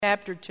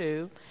chapter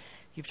 2.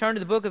 If you've turned to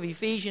the book of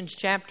Ephesians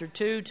chapter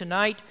 2,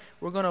 tonight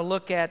we're going to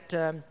look at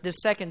this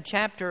second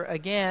chapter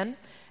again.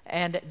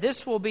 And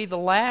this will be the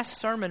last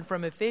sermon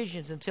from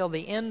Ephesians until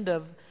the end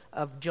of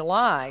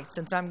July,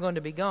 since I'm going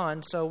to be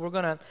gone. So we're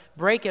going to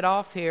break it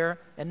off here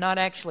and not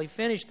actually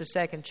finish the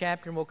second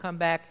chapter. And we'll come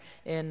back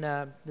in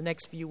the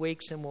next few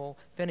weeks and we'll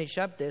finish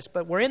up this.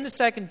 But we're in the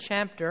second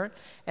chapter,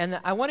 and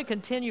I want to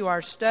continue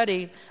our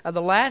study of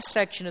the last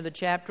section of the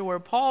chapter where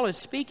Paul is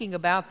speaking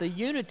about the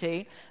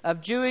unity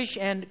of Jewish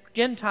and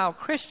Gentile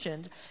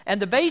Christians. And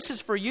the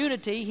basis for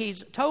unity,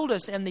 he's told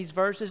us in these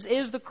verses,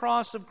 is the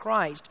cross of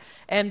Christ.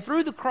 And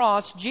through the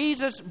cross,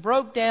 Jesus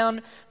broke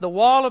down the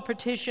wall of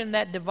partition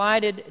that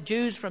divided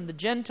Jews from the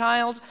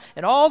Gentiles,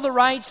 and all the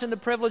rights and the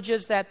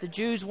privileges that the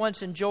Jews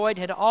once enjoyed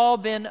had all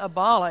been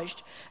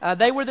abolished.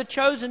 They were the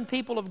chosen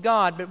people of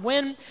God, but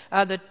when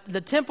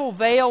the temple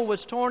veil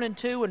was torn in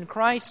two and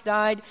Christ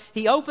died,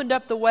 He opened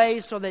up the way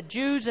so that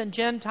Jews and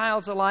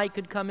Gentiles alike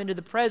could come into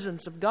the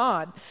presence of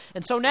God.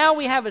 And so now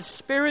we have a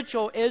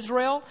spiritual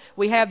Israel,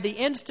 we have the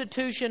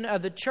institution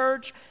of the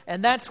church,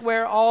 and that's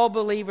where all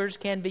believers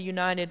can be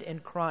united in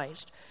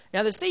Christ.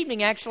 Now this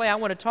evening, actually, I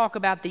want to talk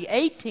about the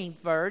 18th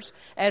verse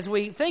as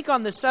we think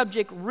on the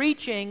subject,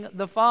 reaching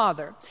the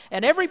Father.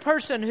 And every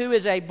person who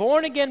is a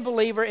born-again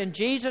believer in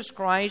Jesus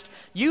Christ,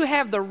 you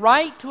have the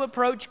right to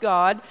approach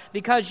God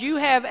because you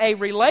have a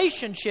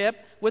relationship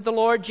with the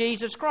Lord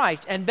Jesus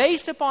Christ. And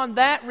based upon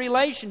that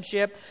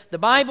relationship, the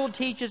Bible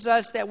teaches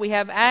us that we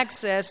have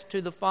access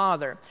to the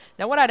Father.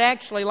 Now what I'd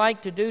actually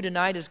like to do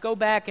tonight is go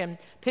back and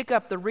pick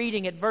up the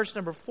reading at verse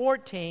number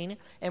 14,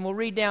 and we'll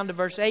read down to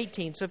verse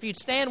 18. So if you'd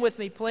stand with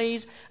me,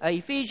 please,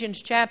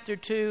 Ephesians chapter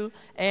 2,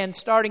 and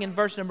starting in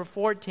verse number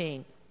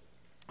 14.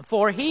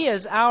 For He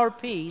is our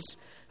peace,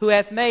 who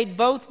hath made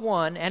both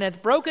one, and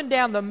hath broken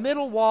down the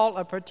middle wall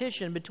of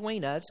partition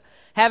between us,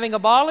 having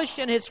abolished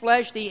in His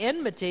flesh the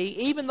enmity,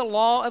 even the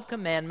law of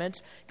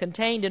commandments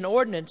contained in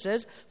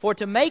ordinances, for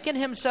to make in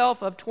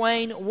Himself of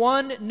twain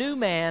one new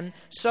man,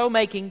 so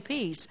making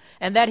peace,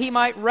 and that He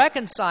might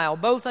reconcile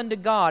both unto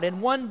God in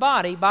one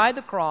body by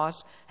the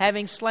cross,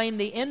 having slain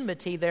the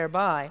enmity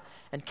thereby,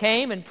 and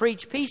came and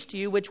preached peace to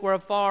you which were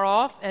afar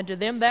off, and to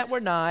them that were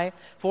nigh,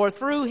 for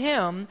through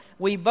Him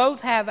we both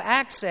have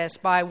access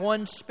by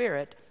one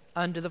Spirit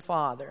unto the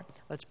Father.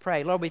 Let's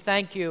pray. Lord, we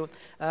thank You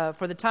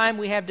for the time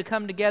we have to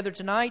come together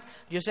tonight.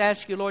 Just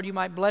ask You, Lord, You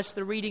might bless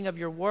the reading of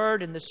Your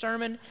Word and the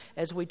sermon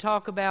as we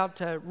talk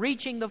about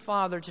reaching the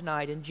Father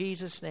tonight. In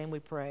Jesus' name we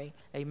pray.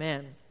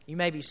 Amen. You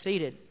may be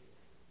seated.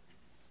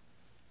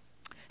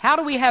 How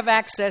do we have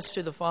access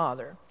to the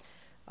Father?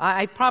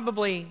 I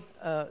probably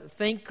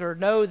think or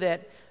know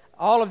that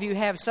all of you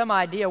have some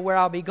idea where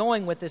I'll be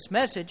going with this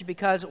message,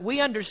 because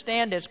we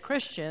understand as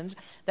Christians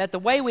that the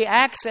way we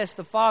access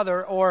the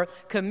Father or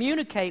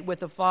communicate with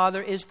the Father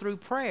is through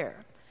prayer.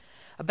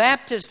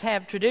 Baptists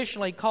have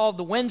traditionally called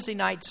the Wednesday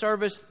night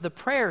service the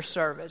prayer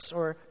service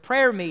or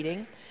prayer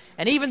meeting.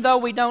 And even though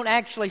we don't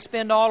actually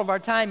spend all of our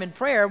time in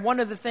prayer, one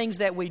of the things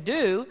that we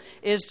do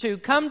is to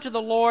come to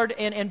the Lord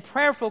in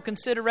prayerful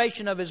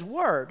consideration of His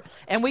Word.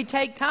 And we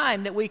take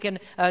time that we can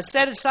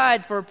set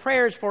aside for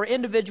prayers for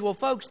individual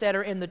folks that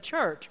are in the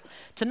church.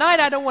 Tonight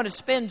I don't want to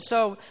spend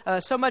so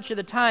much of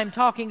the time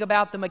talking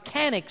about the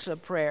mechanics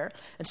of prayer.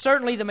 And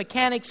certainly the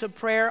mechanics of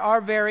prayer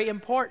are very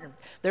important.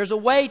 There's a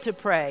way to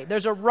pray.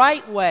 There's a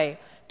right way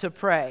to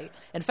pray.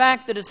 In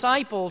fact, the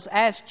disciples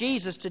asked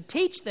Jesus to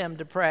teach them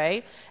to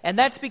pray, and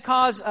that's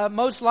because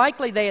most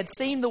likely they had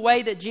seen the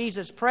way that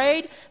Jesus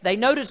prayed. They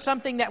noticed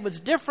something that was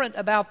different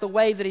about the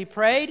way that He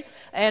prayed,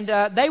 and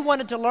they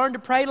wanted to learn to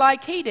pray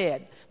like He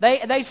did.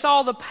 They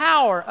saw the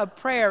power of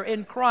prayer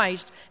in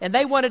Christ, and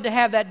they wanted to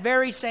have that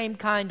very same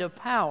kind of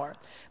power.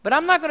 But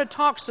I'm not going to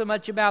talk so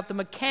much about the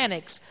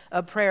mechanics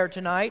of prayer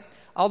tonight,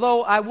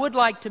 although I would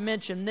like to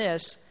mention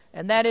this,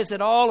 and that is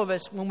that all of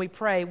us, when we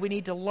pray, we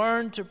need to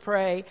learn to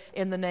pray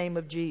in the name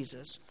of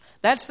Jesus.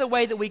 That's the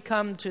way that we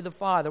come to the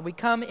Father. We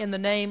come in the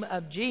name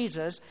of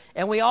Jesus,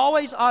 and we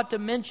always ought to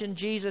mention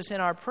Jesus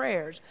in our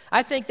prayers.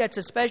 I think that's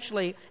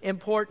especially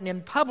important in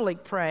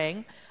public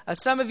praying.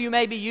 Some of you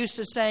may be used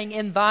to saying,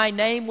 in Thy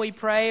name we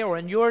pray, or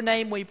in Your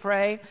name we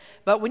pray.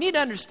 But we need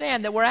to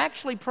understand that we're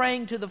actually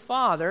praying to the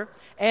Father,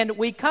 and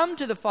we come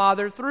to the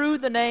Father through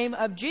the name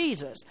of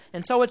Jesus.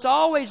 And so it's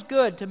always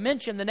good to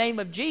mention the name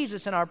of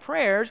Jesus in our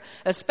prayers,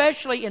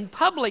 especially in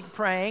public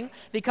praying,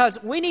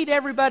 because we need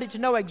everybody to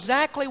know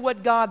exactly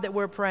what God that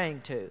we're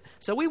praying to.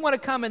 So we want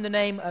to come in the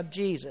name of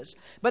Jesus.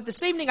 But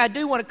this evening I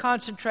do want to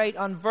concentrate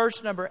on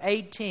verse number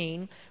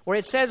 18, where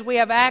it says we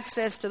have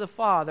access to the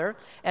Father.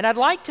 And I'd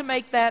like to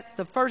make that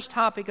the first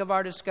topic of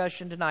our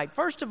discussion tonight.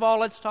 First of all,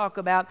 let's talk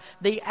about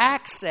the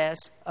access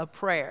of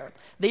prayer.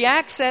 The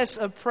access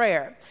of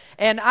prayer.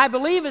 And I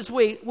believe as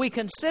we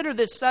consider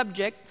this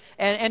subject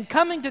and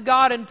coming to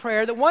God in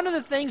prayer, that one of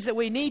the things that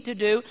we need to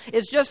do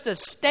is just to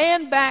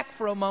stand back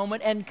for a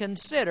moment and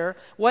consider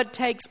what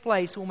takes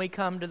place when we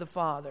come to the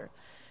Father.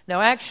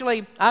 Now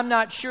actually, I'm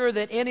not sure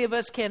that any of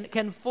us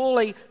can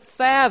fully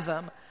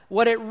fathom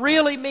what it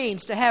really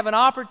means to have an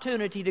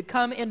opportunity to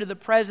come into the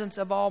presence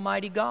of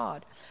Almighty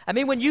God. I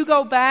mean, when you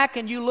go back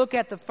and you look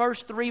at the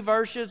first 3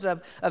 verses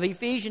of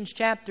Ephesians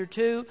chapter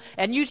 2,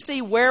 and you see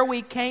where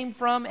we came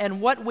from and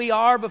what we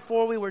are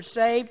before we were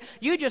saved,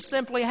 you just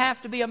simply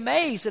have to be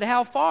amazed at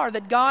how far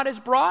that God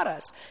has brought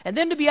us. And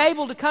then to be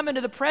able to come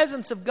into the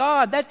presence of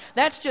God,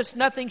 that's just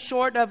nothing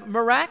short of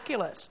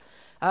miraculous.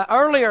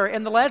 Earlier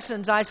in the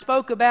lessons, I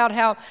spoke about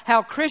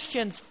how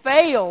Christians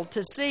fail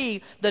to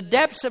see the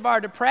depths of our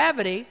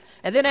depravity,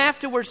 and then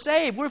after we're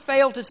saved, we're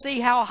failed to see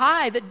how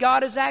high that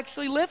God has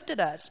actually lifted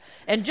us.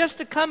 And just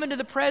to come into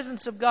the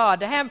presence of God,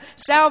 to have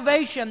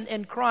salvation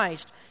in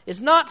Christ, is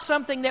not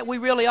something that we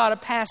really ought to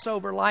pass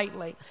over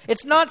lightly.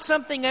 It's not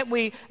something that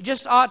we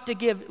just ought to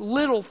give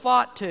little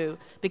thought to,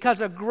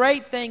 because a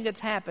great thing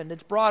that's happened.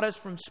 It's brought us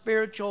from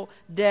spiritual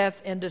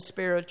death into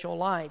spiritual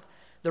life.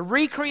 The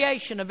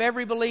recreation of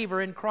every believer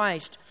in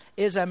Christ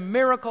is a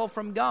miracle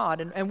from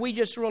God, and we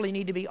just really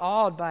need to be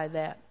awed by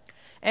that.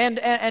 And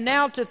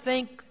now to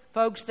think,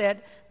 folks,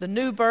 that the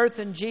new birth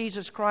in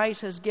Jesus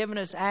Christ has given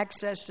us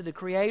access to the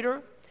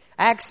Creator,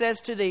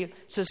 access to the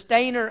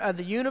sustainer of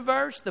the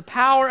universe, the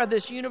power of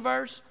this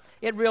universe,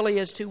 it really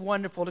is too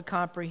wonderful to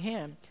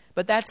comprehend.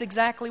 But that's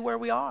exactly where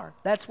we are.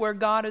 That's where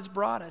God has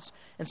brought us.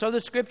 And so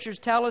the Scriptures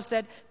tell us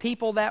that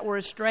people that were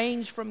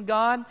estranged from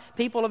God,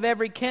 people of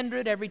every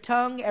kindred, every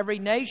tongue, every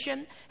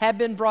nation, have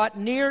been brought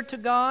near to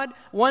God.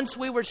 Once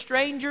we were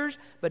strangers,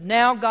 but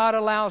now God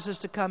allows us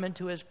to come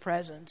into His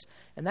presence.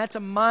 And that's a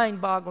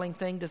mind-boggling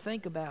thing to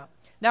think about.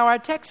 Now our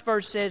text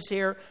verse says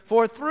here,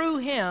 "For through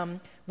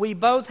Him we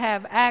both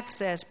have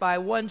access by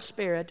one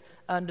Spirit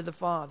unto the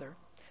Father."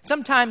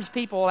 Sometimes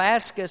people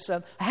ask us,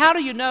 how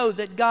do you know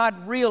that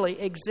God really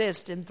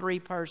exists in 3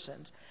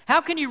 persons? How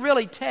can you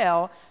really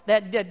tell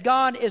that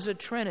God is a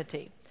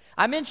Trinity?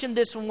 I mentioned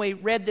this when we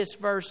read this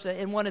verse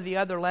in one of the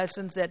other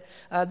lessons, that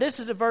this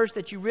is a verse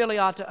that you really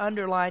ought to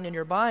underline in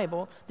your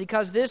Bible,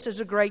 because this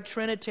is a great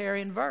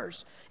Trinitarian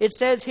verse. It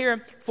says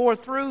here, "For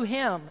through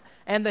Him,"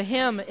 and the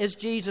Him is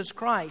Jesus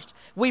Christ,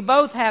 "we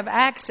both have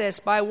access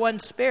by one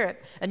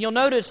Spirit." And you'll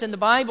notice in the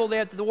Bible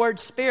there that the word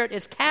Spirit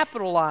is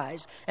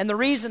capitalized. And the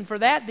reason for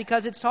that,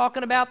 because it's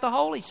talking about the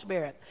Holy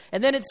Spirit.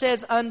 And then it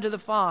says, "unto the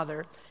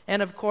Father."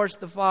 And of course,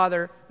 the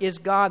Father is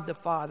God the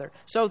Father.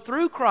 So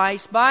through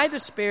Christ, by the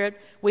Spirit,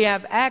 we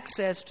have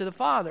access to the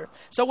Father.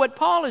 So what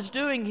Paul is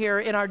doing here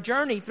in our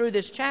journey through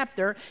this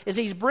chapter is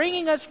he's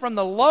bringing us from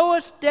the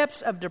lowest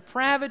depths of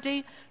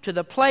depravity to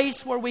the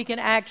place where we can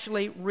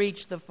actually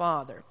reach the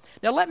Father.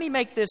 Now let me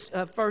make this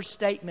first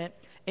statement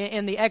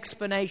in the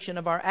explanation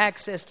of our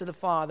access to the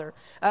Father.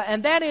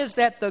 And that is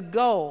that the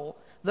goal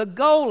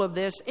of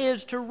this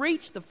is to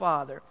reach the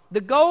Father.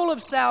 The goal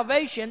of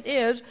salvation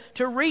is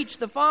to reach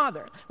the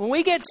Father. When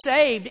we get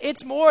saved,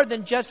 it's more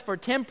than just for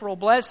temporal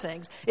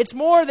blessings. It's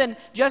more than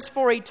just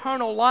for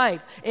eternal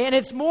life. And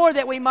it's more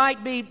that we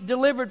might be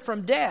delivered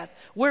from death.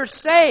 We're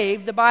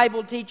saved, the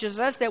Bible teaches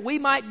us, that we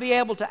might be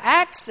able to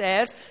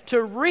access,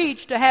 to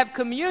reach, to have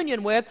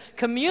communion with,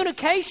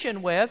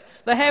 communication with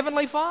the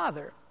Heavenly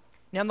Father.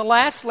 Now, in the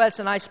last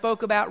lesson, I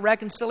spoke about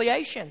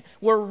reconciliation.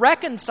 We're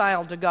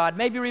reconciled to God.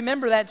 Maybe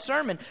remember that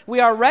sermon.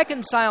 We are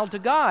reconciled to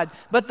God.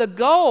 But the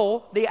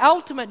goal, the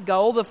ultimate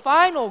goal, the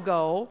final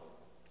goal,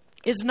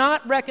 is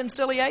not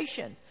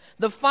reconciliation.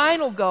 The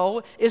final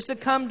goal is to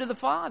come to the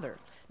Father.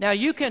 Now,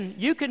 you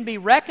can be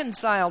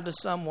reconciled to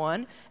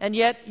someone, and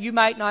yet you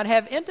might not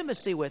have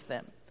intimacy with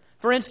them.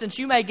 For instance,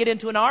 you may get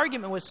into an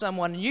argument with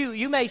someone, and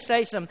you may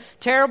say some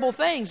terrible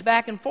things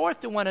back and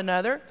forth to one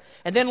another,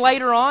 and then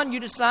later on you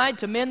decide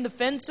to mend the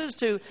fences,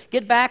 to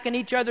get back in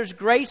each other's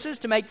graces,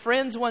 to make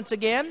friends once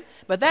again.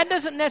 But that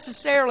doesn't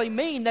necessarily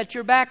mean that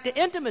you're back to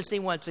intimacy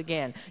once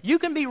again. You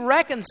can be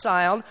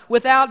reconciled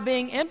without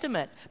being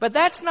intimate. But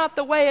that's not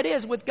the way it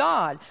is with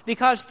God,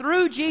 because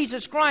through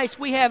Jesus Christ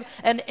we have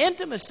an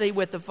intimacy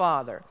with the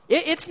Father.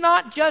 It's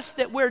not just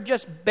that we're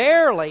just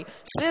barely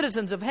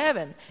citizens of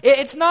heaven.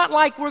 It's not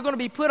like we're going to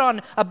be put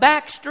on a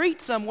back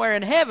street somewhere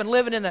in heaven,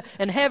 living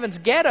in heaven's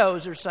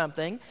ghettos or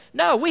something.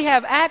 No, we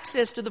have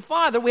access to the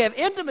Father. We have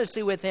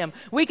intimacy with Him.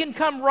 We can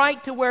come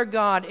right to where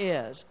God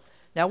is.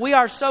 Now, we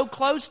are so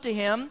close to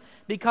Him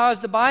because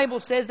the Bible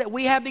says that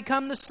we have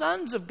become the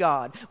sons of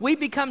God. We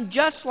become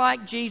just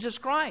like Jesus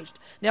Christ.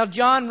 Now,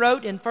 John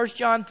wrote in 1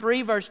 John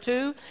 3, verse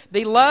 2,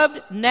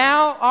 "Beloved,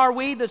 now are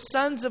we the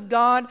sons of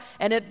God,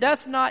 and it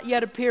doth not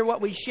yet appear what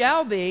we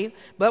shall be,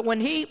 but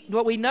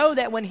we know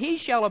that when He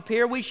shall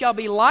appear, we shall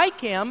be like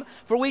Him,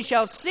 for we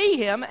shall see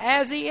Him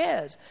as He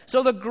is."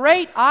 So the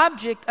great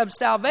object of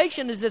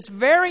salvation is this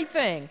very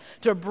thing,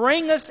 to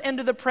bring us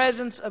into the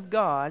presence of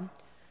God.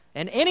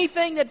 And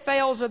anything that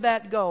fails of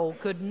that goal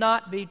could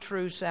not be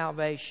true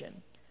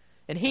salvation.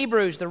 In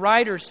Hebrews, the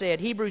writer said,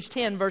 Hebrews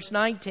 10, verse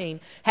 19,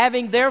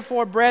 "Having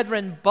therefore,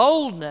 brethren,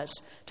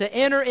 boldness to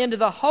enter into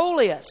the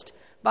holiest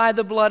by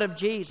the blood of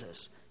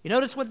Jesus." You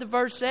notice what the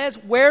verse says?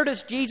 Where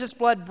does Jesus'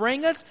 blood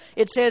bring us?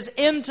 It says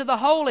into the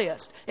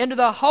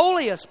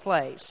holiest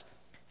place.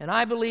 And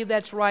I believe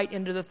that's right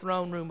into the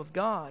throne room of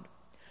God.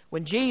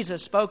 When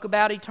Jesus spoke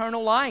about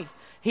eternal life,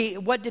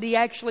 what did he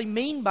actually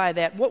mean by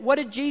that? What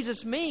did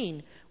Jesus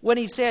mean when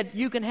he said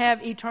you can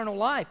have eternal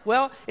life?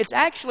 Well, it's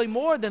actually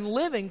more than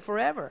living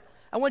forever.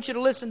 I want you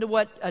to listen to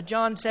what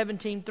John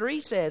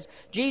 17:3 says.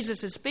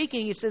 Jesus is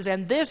speaking. He says,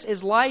 "And this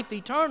is life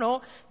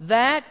eternal,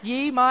 that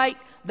they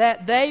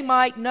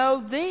might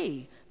know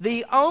thee,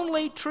 the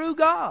only true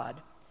God,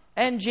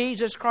 and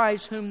Jesus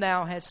Christ whom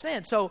thou hast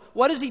sent." So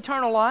what is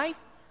eternal life?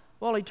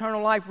 Well,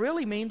 eternal life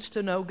really means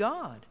to know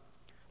God.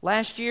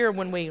 Last year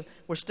when we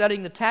were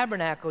studying the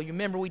tabernacle, you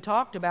remember we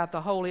talked about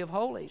the Holy of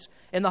Holies.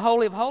 In the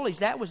Holy of Holies,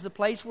 that was the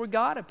place where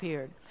God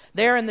appeared.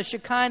 There in the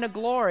Shekinah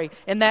glory,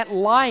 in that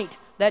light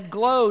that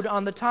glowed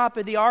on the top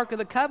of the Ark of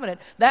the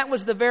Covenant, that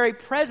was the very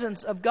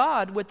presence of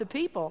God with the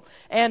people.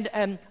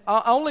 And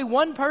only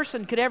one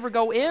person could ever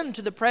go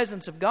into the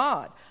presence of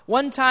God.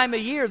 One time a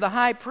year, the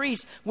high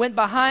priest went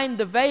behind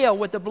the veil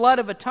with the blood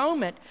of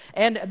atonement,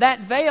 and that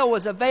veil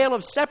was a veil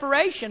of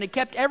separation. It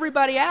kept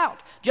everybody out.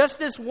 Just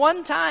this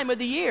one time of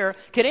the year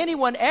could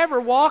anyone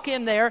ever walk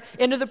in there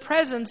into the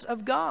presence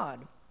of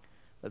God.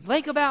 But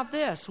think about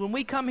this. When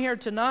we come here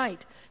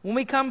tonight, when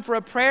we come for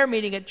a prayer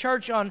meeting at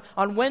church on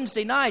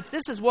Wednesday nights,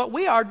 this is what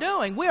we are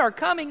doing. We are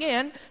coming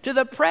in to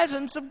the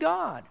presence of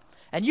God.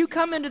 And you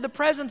come into the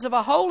presence of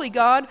a holy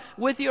God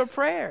with your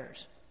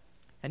prayers.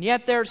 And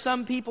yet there are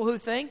some people who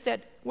think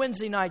that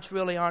Wednesday nights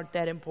really aren't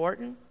that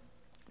important.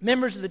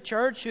 Members of the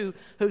church who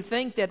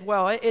think that,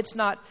 well, it's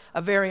not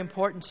a very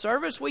important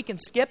service. We can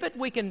skip it.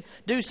 We can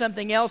do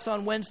something else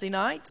on Wednesday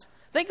nights.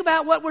 Think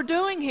about what we're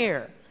doing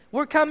here.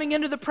 We're coming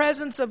into the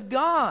presence of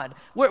God.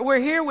 We're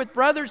here with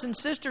brothers and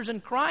sisters in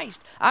Christ.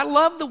 I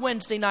love the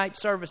Wednesday night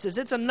services.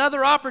 It's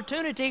another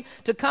opportunity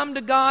to come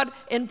to God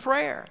in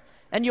prayer.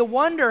 And you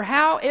wonder,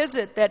 how is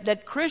it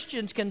that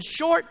Christians can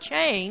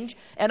shortchange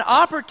an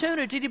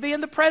opportunity to be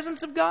in the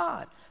presence of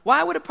God?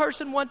 Why would a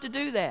person want to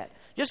do that?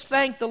 Just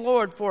thank the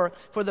Lord for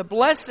the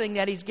blessing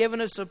that He's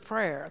given us of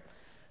prayer.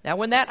 Now,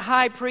 when that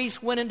high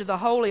priest went into the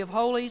Holy of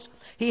Holies,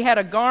 he had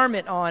a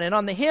garment on, and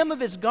on the hem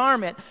of his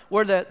garment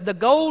were the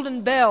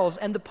golden bells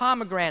and the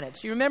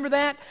pomegranates. You remember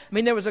that? I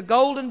mean, there was a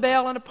golden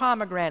bell and a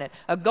pomegranate,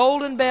 a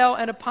golden bell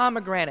and a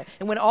pomegranate,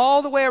 and went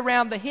all the way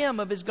around the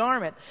hem of his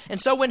garment. And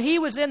so when he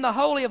was in the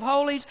Holy of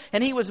Holies,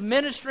 and he was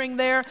ministering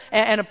there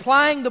and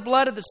applying the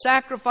blood of the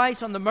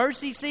sacrifice on the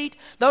mercy seat,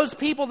 those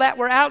people that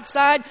were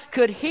outside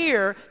could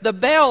hear the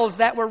bells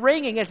that were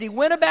ringing as he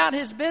went about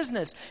his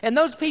business. And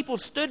those people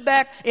stood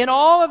back in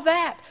all of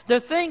that to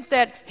think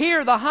that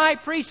here the high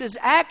priest is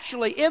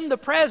actually in the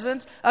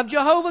presence of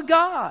Jehovah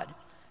God.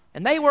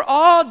 And they were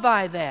awed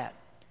by that.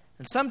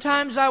 And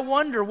sometimes I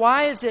wonder,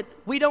 why is it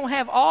we don't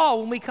have awe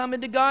when we come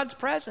into God's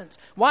presence?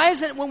 Why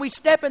isn't it when we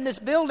step in this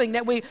building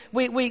that we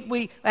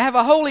have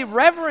a holy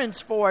reverence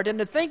for it and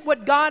to think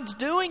what God's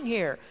doing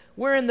here?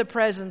 We're in the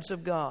presence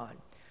of God.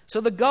 So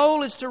the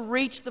goal is to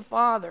reach the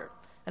Father.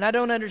 And I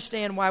don't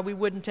understand why we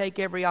wouldn't take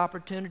every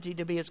opportunity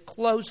to be as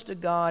close to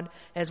God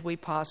as we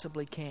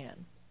possibly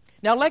can.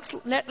 Now,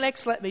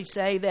 let me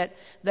say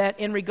that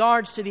in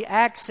regards to the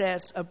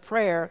access of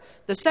prayer,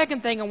 the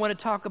second thing I want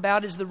to talk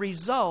about is the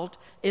result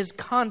is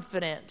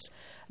confidence.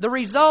 The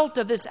result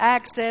of this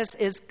access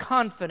is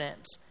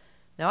confidence.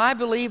 Now, I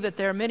believe that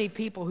there are many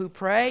people who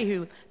pray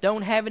who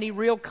don't have any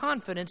real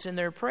confidence in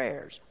their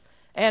prayers.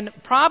 And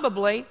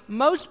probably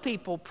most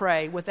people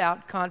pray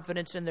without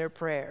confidence in their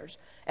prayers.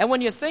 And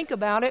when you think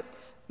about it,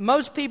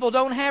 most people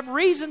don't have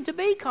reason to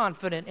be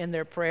confident in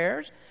their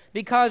prayers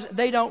because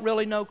they don't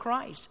really know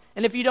Christ.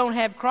 And if you don't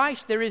have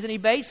Christ, there isn't any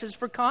basis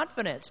for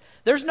confidence.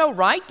 There's no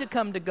right to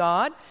come to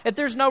God. If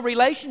there's no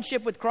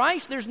relationship with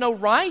Christ, there's no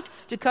right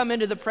to come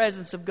into the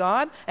presence of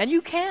God. And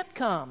you can't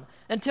come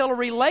until a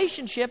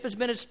relationship has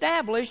been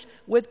established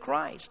with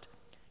Christ.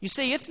 You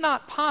see, it's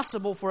not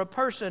possible for a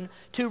person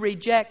to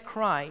reject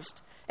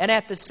Christ and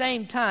at the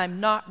same time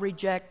not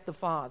reject the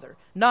Father,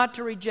 not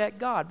to reject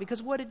God.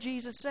 Because what did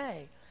Jesus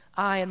say?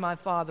 I and my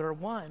Father are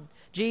one.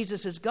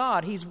 Jesus is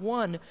God. He's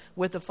one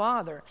with the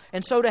Father.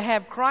 And so to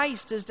have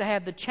Christ is to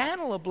have the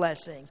channel of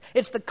blessings.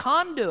 It's the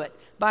conduit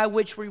by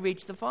which we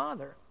reach the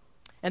Father.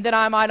 And then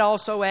I might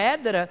also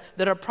add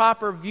that a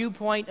proper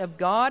viewpoint of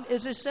God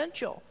is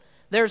essential.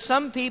 There are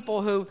some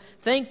people who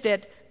think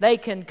that they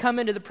can come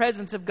into the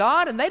presence of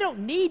God and they don't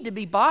need to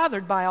be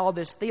bothered by all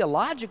this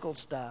theological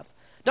stuff.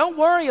 Don't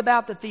worry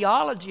about the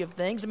theology of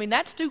things. I mean,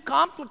 that's too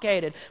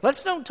complicated.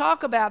 Let's don't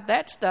talk about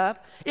that stuff.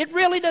 It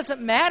really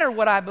doesn't matter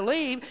what I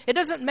believe. It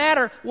doesn't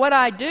matter what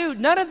I do.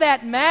 None of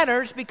that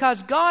matters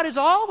because God is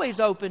always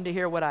open to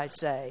hear what I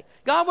say.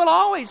 God will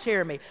always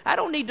hear me. I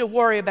don't need to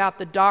worry about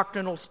the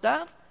doctrinal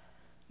stuff.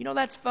 You know,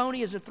 that's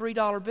phony as a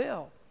 $3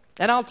 bill.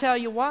 And I'll tell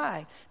you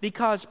why.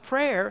 Because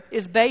prayer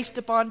is based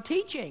upon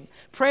teaching.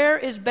 Prayer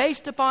is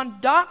based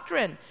upon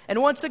doctrine. And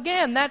once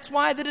again, that's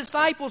why the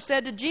disciples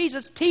said to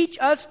Jesus, teach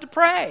us to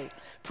pray.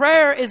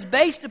 Prayer is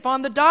based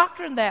upon the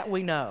doctrine that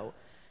we know.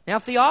 Now,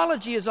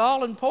 theology is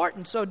all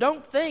important, so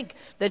don't think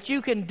that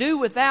you can do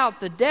without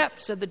the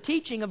depths of the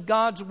teaching of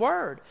God's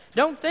Word.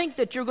 Don't think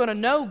that you're going to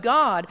know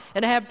God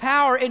and have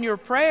power in your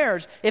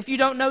prayers if you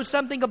don't know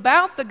something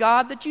about the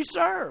God that you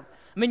serve.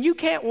 I mean, you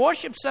can't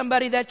worship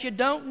somebody that you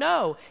don't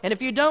know. And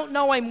if you don't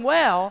know Him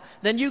well,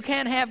 then you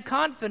can't have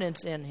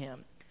confidence in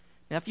Him.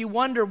 Now, if you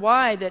wonder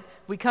why that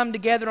we come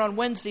together on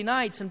Wednesday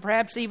nights and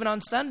perhaps even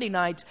on Sunday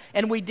nights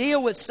and we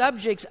deal with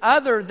subjects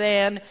other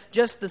than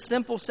just the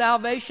simple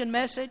salvation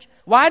message,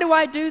 why do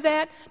I do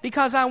that?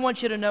 Because I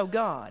want you to know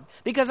God.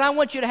 Because I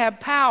want you to have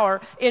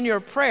power in your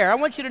prayer. I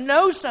want you to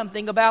know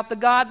something about the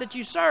God that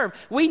you serve.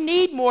 We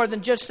need more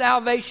than just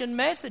salvation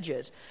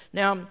messages.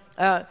 Now,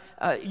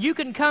 you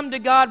can come to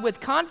God with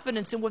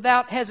confidence and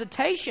without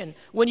hesitation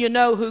when you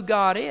know who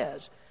God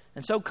is.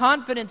 And so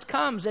confidence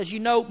comes as you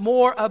know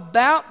more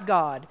about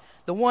God,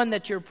 the one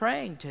that you're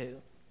praying to.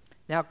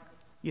 Now,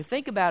 you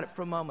think about it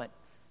for a moment.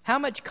 How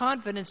much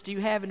confidence do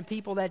you have in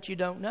people that you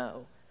don't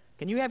know?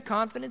 Can you have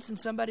confidence in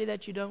somebody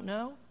that you don't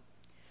know?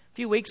 A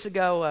few weeks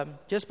ago,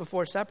 just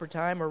before supper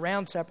time, or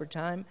around supper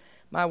time,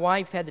 my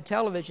wife had the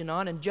television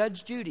on and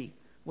Judge Judy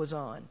was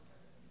on.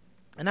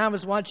 And I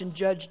was watching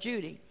Judge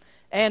Judy.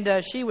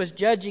 And she was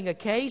judging a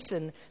case,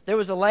 and there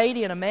was a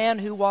lady and a man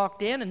who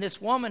walked in, and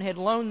this woman had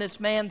loaned this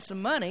man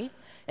some money,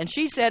 and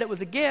she said it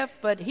was a gift,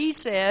 but he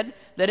said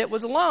that it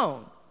was a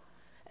loan.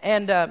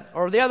 And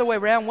or the other way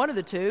around, one of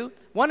the two.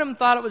 One of them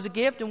thought it was a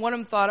gift, and one of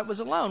them thought it was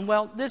a loan.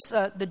 Well,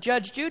 the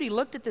Judge Judy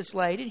looked at this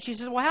lady, and she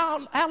said,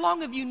 well, how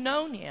long have you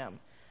known him?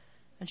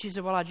 And she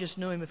said, well, I just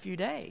knew him a few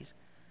days.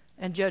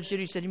 And Judge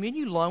Judy said, you mean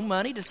you loan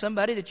money to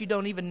somebody that you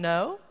don't even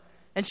know?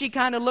 And she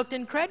kind of looked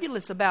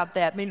incredulous about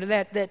that, meaning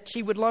that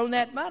she would loan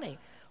that money.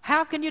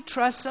 How can you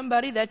trust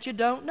somebody that you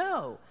don't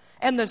know?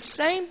 And the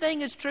same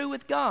thing is true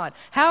with God.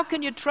 How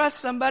can you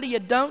trust somebody you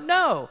don't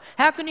know?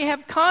 How can you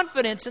have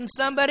confidence in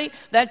somebody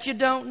that you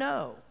don't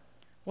know?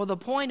 Well, the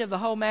point of the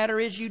whole matter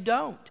is you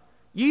don't.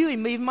 You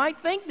even might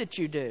think that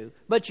you do,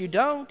 but you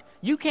don't.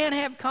 You can't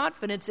have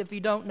confidence if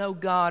you don't know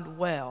God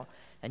well.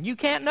 And you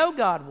can't know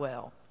God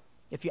well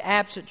if you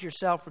absent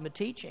yourself from the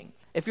teaching,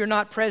 if you're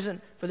not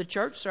present for the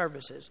church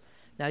services.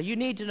 Now, you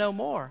need to know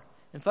more.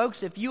 And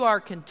folks, if you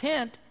are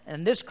content,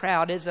 and this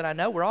crowd is that I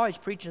know, we're always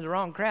preaching to the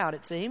wrong crowd,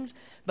 it seems,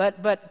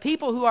 but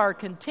people who are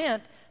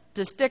content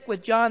to stick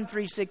with John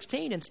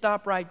 3:16 and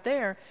stop right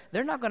there,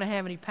 they're not going to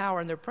have any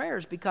power in their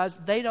prayers because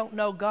they don't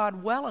know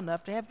God well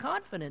enough to have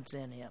confidence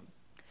in Him.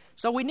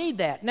 So we need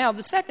that. Now,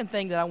 the second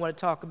thing that I want to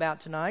talk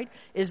about tonight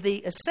is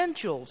the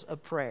essentials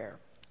of prayer.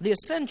 The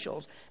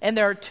essentials. And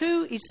there are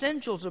two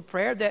essentials of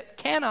prayer that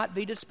cannot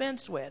be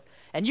dispensed with.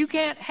 And you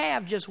can't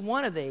have just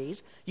one of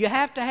these. You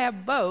have to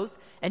have both,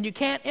 and you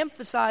can't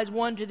emphasize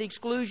one to the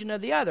exclusion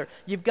of the other.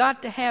 You've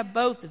got to have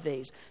both of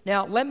these.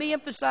 Now, let me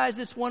emphasize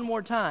this one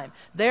more time.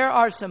 There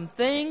are some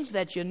things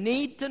that you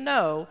need to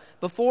know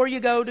before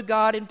you go to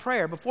God in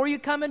prayer. Before you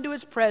come into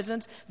His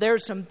presence, there are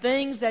some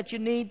things that you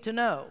need to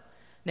know.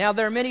 Now,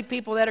 there are many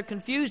people that are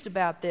confused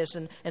about this,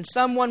 and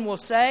someone will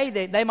say,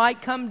 they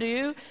might come to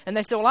you, and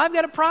they say, well, I've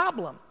got a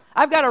problem.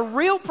 I've got a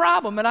real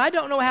problem, and I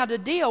don't know how to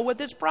deal with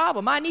this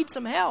problem. I need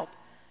some help.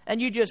 And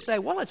you just say,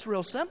 well, it's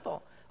real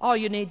simple. All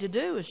you need to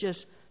do is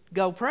just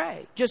go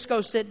pray. Just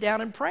go sit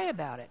down and pray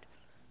about it.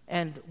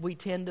 And we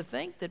tend to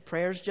think that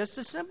prayer is just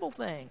a simple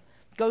thing.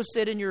 Go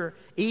sit in your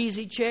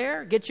easy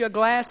chair, get you a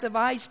glass of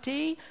iced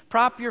tea,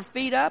 prop your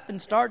feet up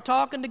and start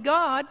talking to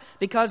God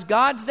because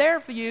God's there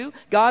for you.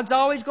 God's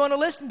always going to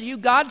listen to you.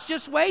 God's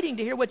just waiting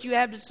to hear what you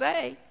have to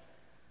say.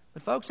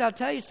 But folks, I'll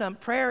tell you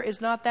something, prayer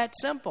is not that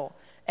simple.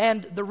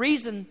 And the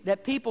reason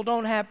that people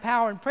don't have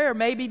power in prayer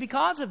may be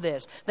because of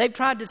this. They've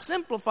tried to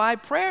simplify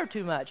prayer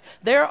too much.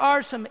 There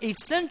are some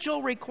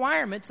essential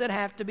requirements that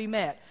have to be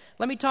met.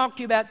 Let me talk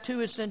to you about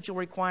two essential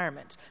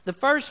requirements. The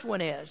first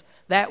one is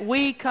that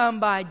we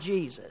come by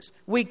Jesus.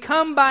 We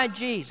come by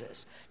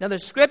Jesus. Now the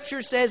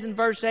Scripture says in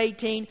verse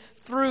 18,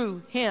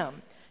 through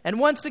Him. And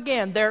once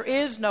again, there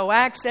is no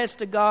access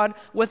to God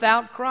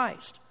without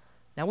Christ.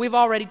 Now we've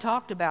already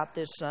talked about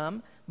this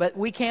some. But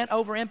we can't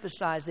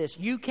overemphasize this.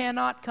 You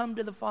cannot come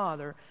to the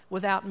Father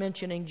without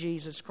mentioning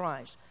Jesus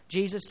Christ.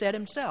 Jesus said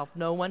Himself,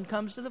 no one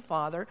comes to the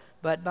Father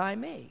but by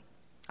me.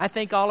 I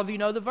think all of you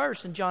know the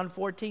verse in John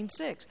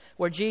 14:6,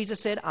 where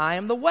Jesus said, I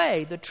am the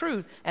way, the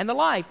truth, and the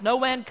life. No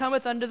man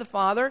cometh unto the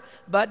Father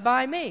but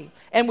by me.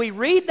 And we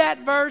read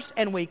that verse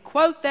and we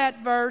quote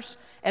that verse,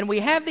 and we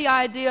have the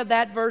idea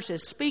that verse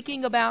is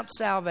speaking about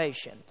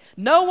salvation.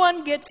 No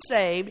one gets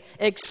saved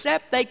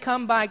except they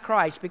come by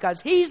Christ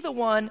because He's the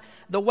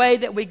way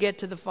that we get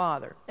to the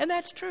Father. And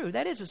that's true.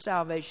 That is a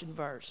salvation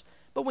verse.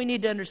 But we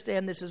need to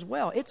understand this as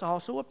well. It's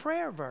also a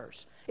prayer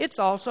verse. It's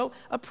also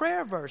a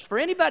prayer verse. For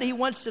anybody who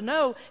wants to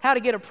know how to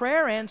get a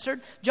prayer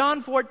answered,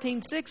 John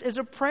 14:6 is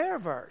a prayer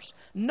verse.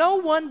 No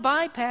one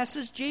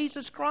bypasses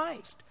Jesus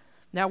Christ.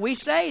 Now, we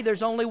say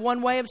there's only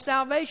one way of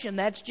salvation.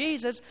 That's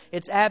Jesus.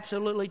 It's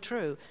absolutely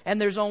true.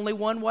 And there's only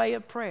one way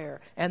of prayer,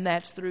 and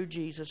that's through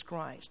Jesus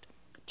Christ.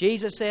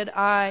 Jesus said,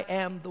 I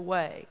am the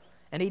way.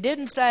 And He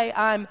didn't say,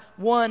 I'm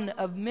one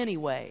of many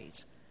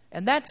ways.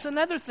 And that's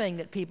another thing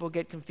that people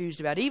get confused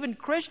about. Even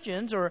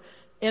Christians, or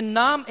in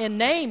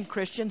name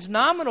Christians,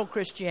 nominal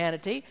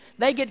Christianity,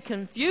 they get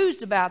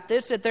confused about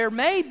this, that there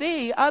may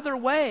be other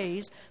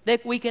ways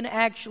that we can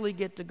actually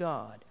get to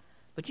God.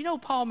 But you know,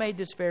 Paul made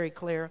this very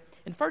clear.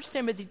 In 1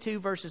 Timothy 2,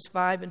 verses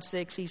 5 and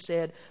 6, he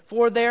said,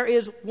 "For there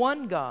is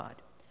one God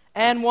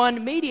and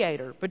one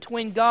mediator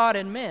between God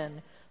and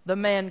men, the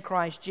man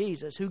Christ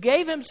Jesus, who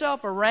gave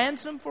himself a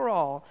ransom for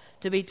all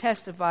to be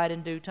testified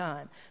in due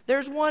time."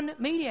 There's one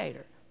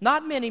mediator.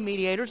 Not many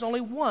mediators,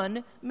 only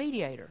one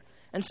mediator.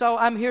 And so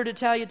I'm here to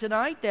tell you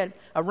tonight that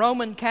a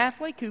Roman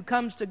Catholic who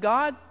comes to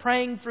God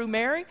praying through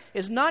Mary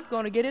is not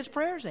going to get his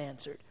prayers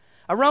answered.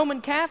 A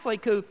Roman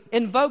Catholic who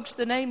invokes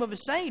the name of a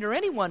saint, or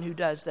anyone who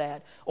does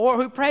that, or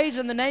who prays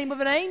in the name of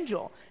an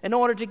angel in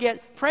order to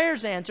get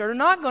prayers answered, are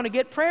not going to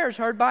get prayers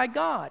heard by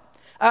God.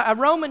 A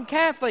Roman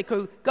Catholic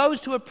who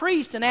goes to a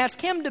priest and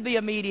asks him to be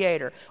a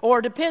mediator,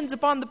 or depends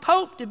upon the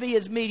Pope to be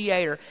his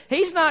mediator,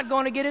 he's not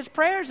going to get his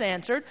prayers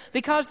answered,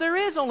 because there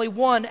is only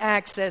one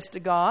access to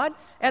God,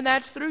 and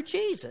that's through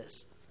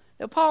Jesus.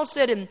 Now, Paul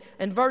said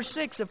in verse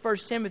 6 of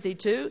 1 Timothy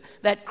 2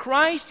 that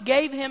Christ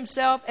gave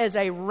himself as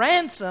a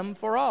ransom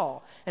for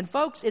all. And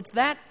folks, it's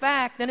that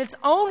fact, and it's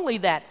only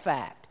that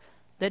fact,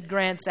 that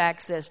grants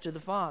access to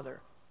the Father.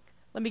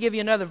 Let me give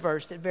you another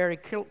verse that very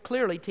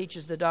clearly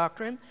teaches the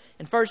doctrine.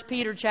 In 1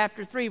 Peter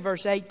chapter 3,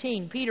 verse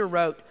 18, Peter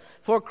wrote,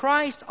 "For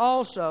Christ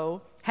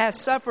also has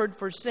suffered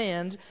for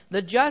sins,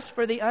 the just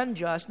for the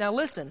unjust." Now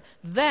listen,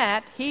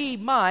 "that he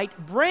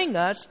might bring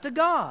us to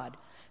God,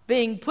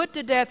 being put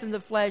to death in the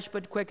flesh,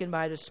 but quickened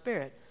by the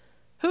Spirit."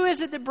 Who is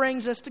it that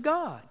brings us to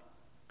God?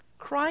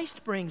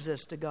 Christ brings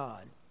us to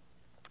God.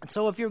 And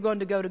so if you're going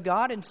to go to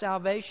God in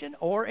salvation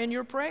or in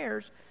your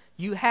prayers,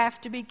 you have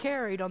to be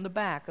carried on the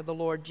back of the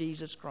Lord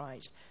Jesus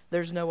Christ.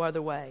 There's no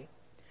other way.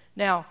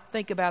 Now,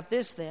 think about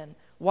this then.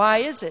 Why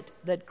is it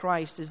that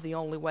Christ is the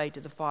only way to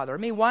the Father? I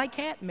mean, why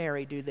can't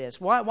Mary do this?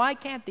 Why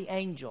can't the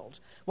angels?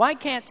 Why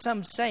can't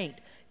some saint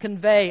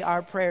convey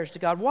our prayers to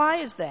God? Why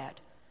is that?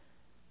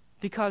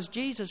 Because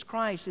Jesus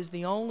Christ is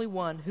the only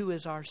one who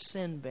is our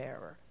sin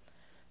bearer.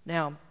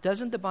 Now,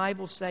 doesn't the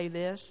Bible say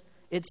this?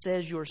 It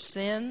says your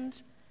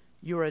sins,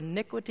 your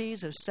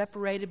iniquities are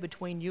separated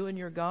between you and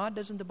your God.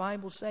 Doesn't the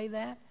Bible say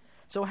that?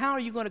 So how are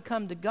you going to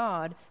come to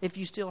God if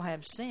you still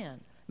have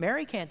sin?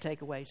 Mary can't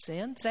take away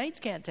sin. Saints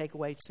can't take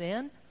away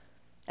sin.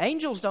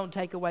 Angels don't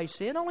take away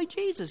sin. Only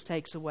Jesus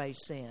takes away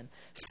sin.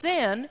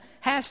 Sin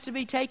has to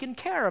be taken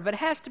care of. It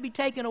has to be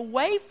taken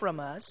away from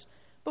us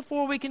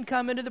before we can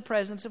come into the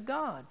presence of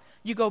God.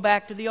 You go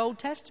back to the Old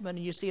Testament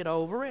and you see it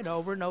over and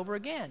over and over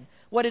again.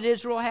 What did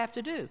Israel have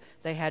to do?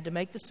 They had to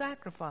make the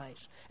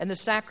sacrifice. And the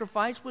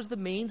sacrifice was the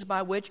means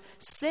by which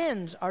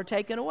sins are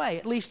taken away,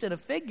 at least in a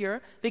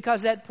figure,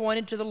 because that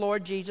pointed to the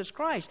Lord Jesus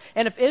Christ.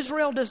 And if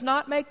Israel does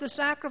not make the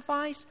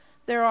sacrifice,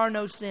 there are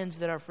no sins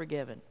that are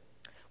forgiven.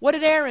 What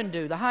did Aaron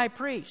do, the high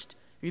priest?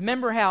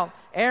 Remember how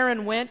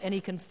Aaron went and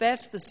he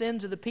confessed the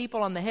sins of the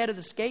people on the head of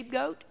the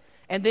scapegoat?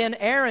 And then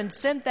Aaron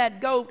sent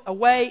that goat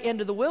away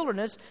into the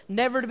wilderness,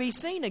 never to be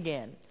seen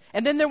again.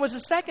 And then there was a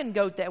second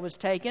goat that was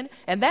taken,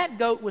 and that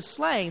goat was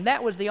slain.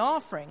 That was the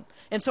offering.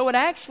 And so it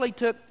actually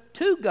took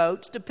two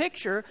goats to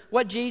picture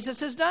what Jesus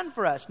has done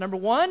for us. Number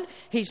one,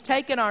 he's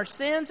taken our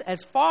sins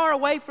as far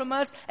away from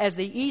us as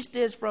the east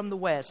is from the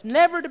west,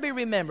 never to be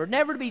remembered,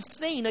 never to be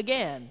seen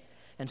again.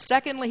 And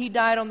secondly, he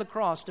died on the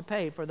cross to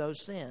pay for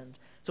those sins.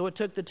 So it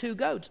took the two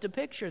goats to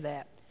picture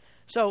that.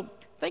 So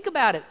think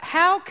about it.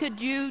 How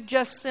could you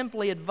just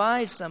simply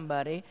advise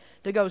somebody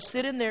to go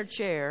sit in their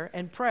chair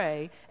and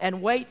pray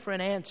and wait for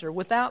an answer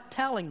without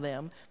telling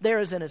them there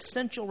is an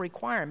essential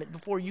requirement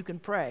before you can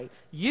pray?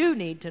 You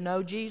need to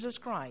know Jesus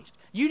Christ.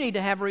 You need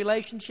to have a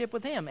relationship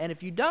with Him. And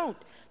if you don't,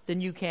 then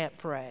you can't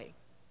pray.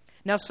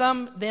 Now,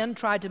 some then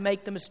tried to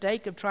make the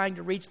mistake of trying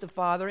to reach the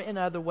Father in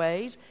other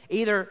ways,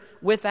 either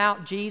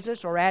without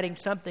Jesus or adding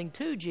something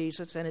to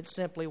Jesus, and it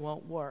simply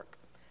won't work.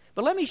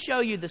 But let me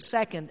show you the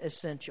second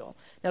essential.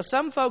 Now,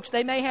 some folks,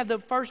 they may have the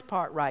first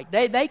part right.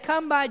 They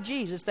come by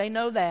Jesus. They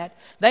know that.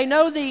 They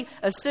know the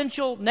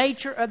essential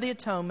nature of the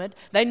atonement.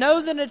 They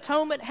know that an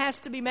atonement has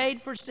to be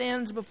made for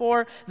sins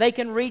before they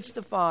can reach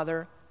the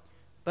Father.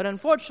 But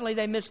unfortunately,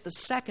 they miss the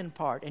second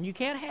part. And you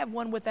can't have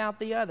one without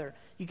the other.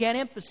 You can't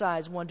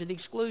emphasize one to the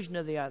exclusion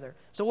of the other.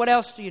 So what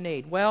else do you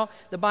need? Well,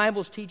 the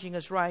Bible's teaching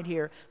us right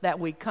here that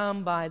we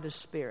come by the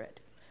Spirit.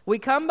 We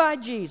come by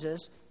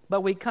Jesus, but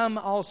we come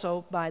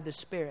also by the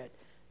Spirit.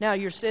 Now,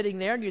 you're sitting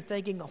there and you're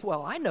thinking,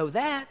 well, I know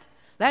that.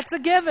 That's a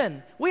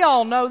given. We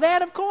all know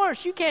that, of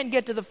course. You can't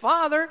get to the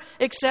Father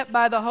except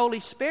by the Holy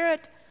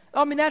Spirit.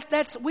 I mean,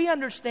 we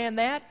understand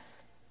that.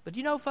 But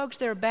you know, folks,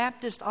 there are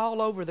Baptists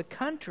all over the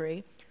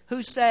country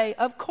who say,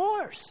 of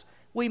course,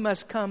 we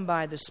must come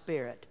by the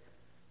Spirit.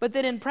 But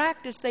then in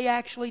practice, they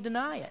actually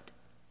deny it.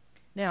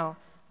 Now,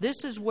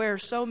 this is where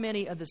so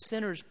many of the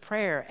sinner's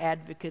prayer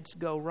advocates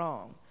go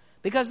wrong.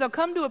 Because they'll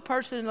come to a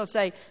person and they'll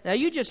say, now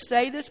you just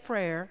say this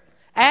prayer,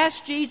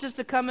 ask Jesus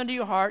to come into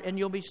your heart and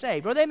you'll be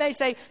saved. Or they may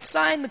say,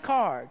 sign the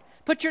card,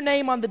 put your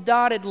name on the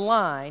dotted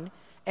line,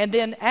 and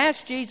then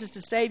ask Jesus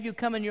to save you,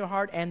 come in your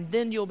heart, and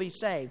then you'll be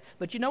saved.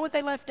 But you know what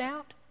they left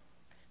out?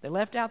 They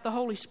left out the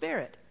Holy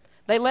Spirit.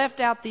 They left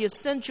out the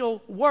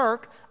essential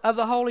work of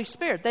the Holy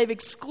Spirit. They've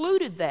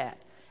excluded that.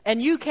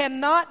 And you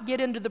cannot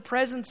get into the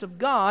presence of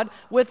God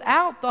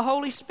without the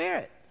Holy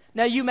Spirit.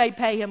 Now, you may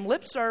pay Him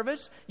lip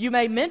service. You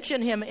may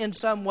mention Him in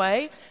some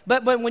way.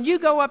 But when you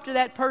go up to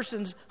that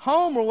person's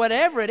home or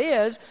whatever it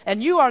is,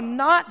 and you are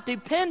not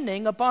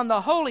depending upon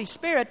the Holy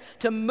Spirit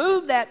to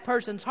move that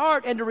person's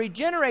heart and to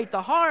regenerate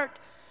the heart,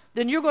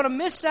 then you're going to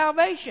miss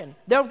salvation.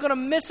 They're going to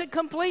miss it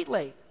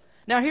completely.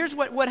 Now, here's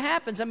what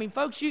happens. I mean,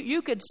 folks,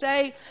 you could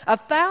say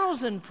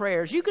 1,000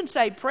 prayers. You can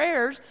say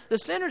prayers, the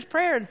sinner's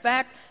prayer, in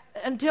fact,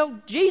 until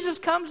Jesus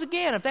comes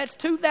again. If that's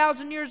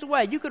 2,000 years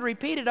away, you could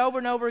repeat it over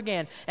and over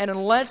again. And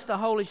unless the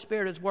Holy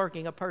Spirit is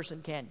working, a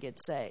person can't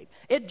get saved.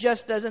 It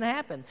just doesn't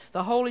happen.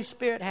 The Holy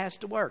Spirit has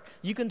to work.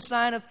 You can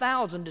sign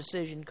 1,000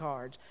 decision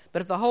cards,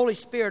 but if the Holy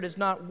Spirit is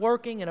not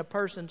working in a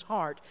person's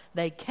heart,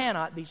 they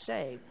cannot be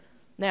saved.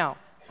 Now,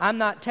 I'm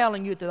not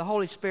telling you that the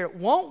Holy Spirit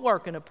won't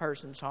work in a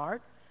person's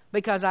heart,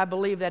 because I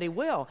believe that He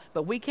will.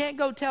 But we can't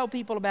go tell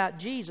people about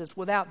Jesus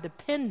without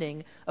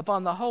depending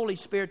upon the Holy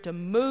Spirit to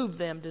move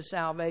them to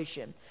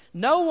salvation.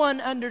 No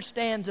one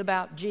understands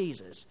about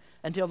Jesus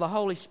until the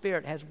Holy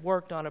Spirit has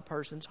worked on a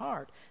person's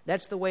heart.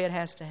 That's the way it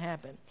has to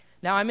happen.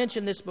 Now, I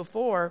mentioned this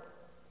before.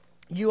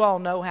 You all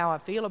know how I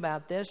feel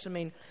about this. I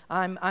mean,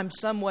 I'm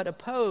somewhat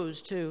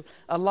opposed to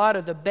a lot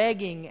of the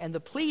begging and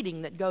the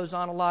pleading that goes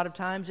on a lot of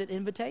times at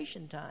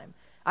invitation time.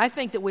 I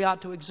think that we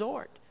ought to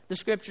exhort. The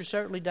Scripture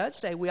certainly does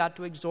say we ought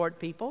to exhort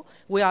people.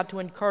 We ought to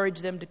encourage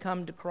them to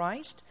come to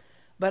Christ.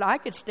 But I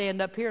could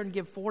stand up here and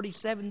give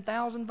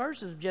 47,000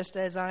 verses just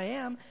as I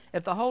am.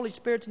 If the Holy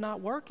Spirit's not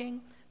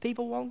working,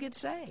 people won't get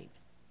saved.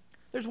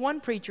 There's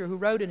one preacher who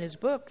wrote in his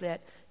book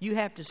that you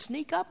have to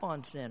sneak up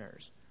on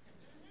sinners.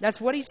 That's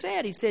what he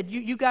said. He said,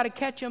 you got to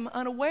catch them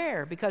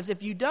unaware, because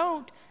if you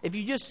don't, if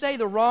you just say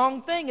the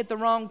wrong thing at the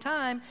wrong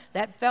time,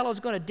 that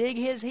fellow's going to dig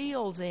his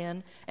heels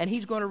in, and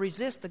he's going to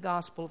resist the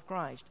gospel of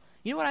Christ.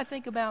 You know what I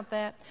think about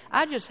that?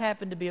 I just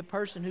happen to be a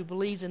person who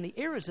believes in the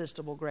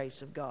irresistible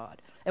grace of God.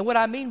 And what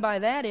I mean by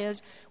that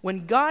is,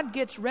 when God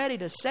gets ready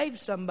to save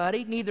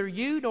somebody, neither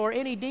you nor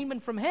any demon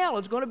from hell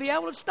is going to be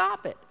able to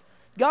stop it.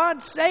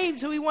 God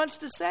saves who He wants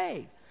to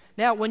save.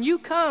 Now, when you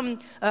come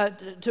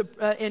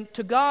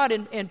to God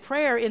in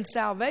prayer in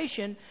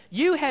salvation,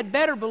 you had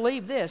better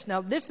believe this.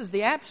 Now, this is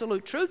the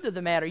absolute truth of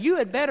the matter. You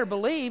had better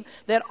believe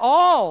that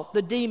all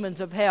the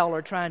demons of hell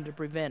are trying to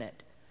prevent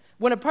it.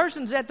 When a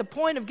person's at the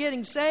point of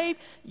getting saved,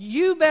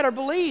 you better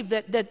believe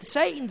that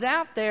Satan's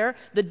out there,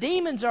 the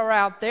demons are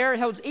out there,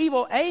 those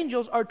evil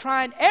angels are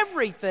trying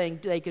everything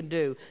they can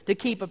do to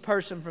keep a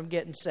person from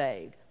getting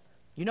saved.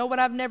 You know what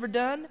I've never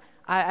done?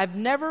 I've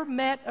never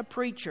met a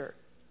preacher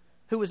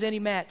who was any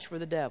match for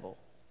the devil.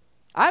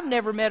 I've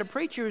never met a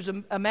preacher who's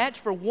a match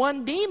for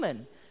one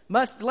demon,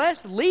 much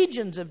less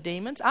legions of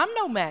demons. I'm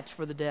no match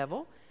for the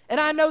devil. And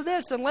I know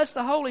this, unless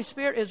the Holy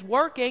Spirit is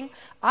working,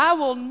 I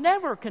will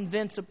never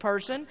convince a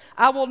person.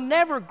 I will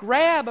never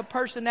grab a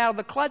person out of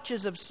the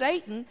clutches of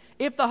Satan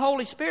if the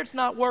Holy Spirit's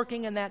not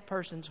working in that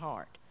person's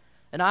heart.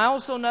 And I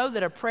also know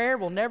that a prayer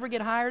will never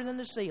get higher than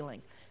the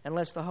ceiling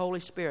unless the Holy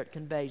Spirit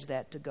conveys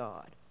that to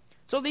God.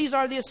 So these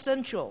are the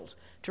essentials.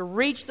 To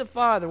reach the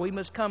Father, we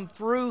must come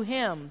through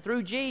Him,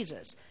 through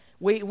Jesus.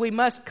 We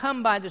must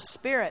come by the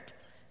Spirit,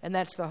 and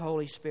that's the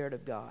Holy Spirit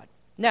of God.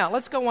 Now,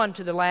 let's go on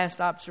to the last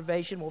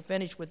observation. We'll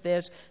finish with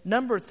this.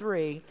 Number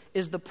 3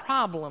 is the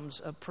problems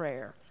of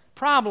prayer.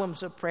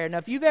 Problems of prayer. Now,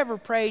 if you've ever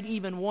prayed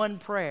even one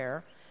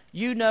prayer,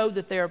 you know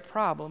that there are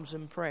problems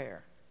in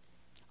prayer.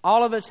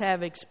 All of us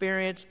have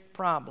experienced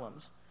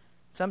problems.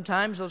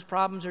 Sometimes those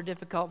problems are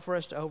difficult for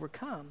us to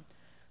overcome.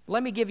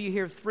 Let me give you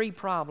here 3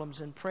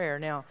 problems in prayer.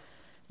 Now,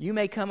 you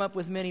may come up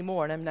with many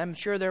more, and I'm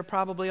sure there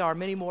probably are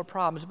many more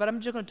problems, but I'm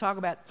just going to talk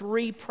about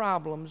 3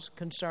 problems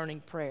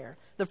concerning prayer.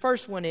 The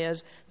first one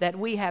is that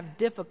we have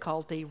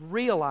difficulty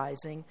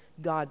realizing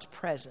God's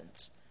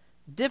presence.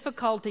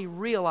 Difficulty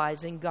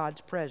realizing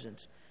God's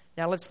presence.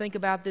 Now, let's think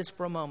about this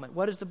for a moment.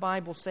 What does the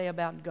Bible say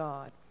about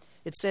God?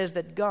 It says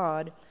that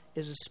God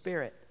is a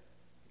spirit.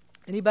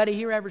 Anybody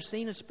here ever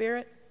seen a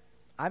spirit?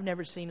 I've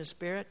never seen a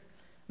spirit.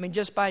 I mean,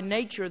 just by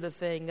nature of the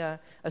thing, a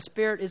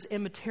spirit is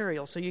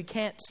immaterial, so you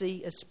can't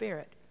see a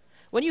spirit.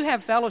 When you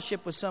have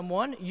fellowship with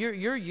someone,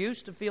 you're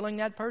used to feeling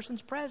that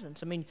person's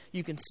presence. I mean,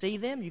 you can see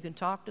them, you can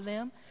talk to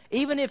them.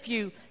 Even if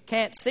you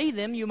can't see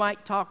them, you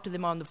might talk to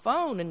them on the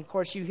phone, and of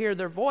course you hear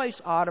their voice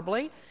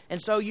audibly,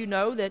 and so you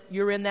know that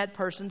you're in that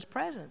person's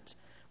presence.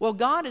 Well,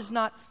 God is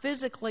not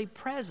physically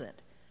present.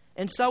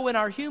 And so in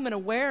our human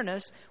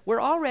awareness,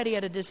 we're already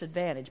at a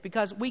disadvantage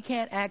because we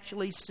can't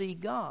actually see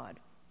God.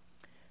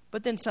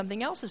 But then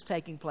something else is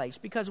taking place,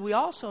 because we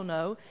also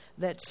know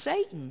that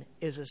Satan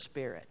is a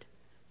spirit.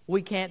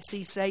 We can't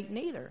see Satan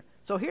either.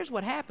 So here's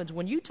what happens.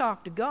 When you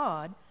talk to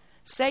God,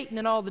 Satan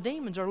and all the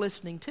demons are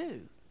listening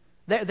too.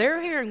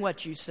 They're hearing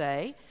what you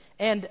say,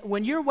 and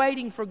when you're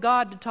waiting for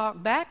God to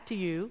talk back to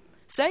you,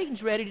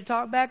 Satan's ready to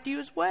talk back to you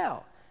as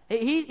well.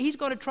 He's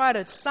going to try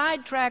to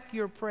sidetrack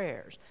your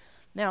prayers.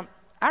 Now,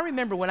 I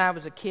remember when I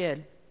was a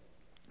kid,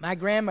 my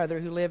grandmother,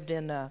 who lived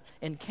in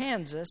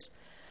Kansas,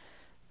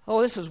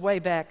 this was way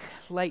back,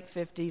 late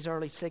 50s,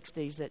 early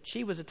 60s, that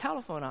she was a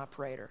telephone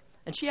operator.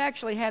 And she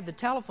actually had the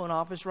telephone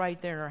office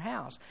right there in her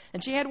house.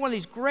 And she had one of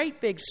these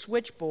great big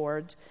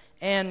switchboards,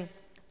 and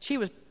she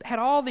had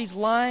all these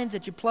lines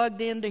that you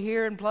plugged into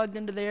here and plugged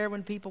into there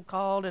when people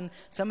called, and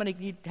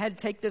you had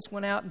to take this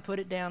one out and put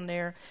it down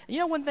there. And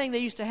you know one thing they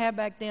used to have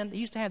back then? They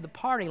used to have the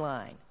party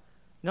line.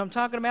 You know what I'm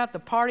talking about? The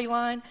party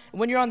line. And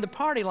when you're on the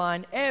party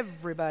line,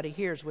 everybody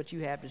hears what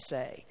you have to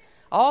say.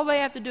 All they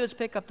have to do is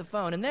pick up the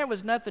phone. And there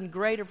was nothing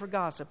greater for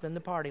gossip than the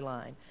party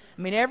line.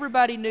 I mean,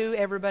 everybody knew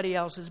everybody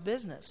else's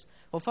business.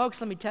 Well,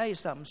 folks, let me tell you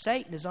something.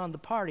 Satan is on the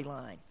party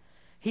line.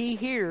 He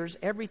hears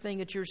everything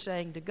that you're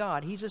saying to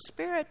God. He's a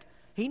spirit.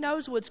 He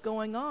knows what's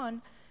going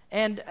on.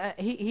 And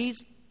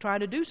he's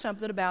trying to do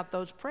something about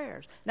those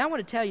prayers. Now, I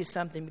want to tell you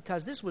something,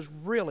 because this was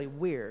really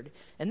weird.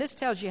 And this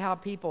tells you how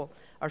people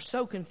are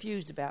so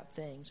confused about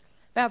things.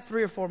 About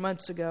 3 or 4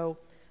 months ago,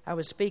 I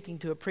was speaking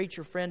to a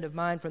preacher friend of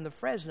mine from the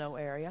Fresno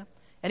area.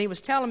 And he was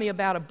telling me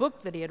about a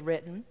book that he had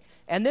written.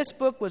 And this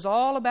book was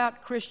all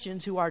about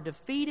Christians who are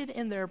defeated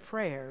in their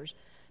prayers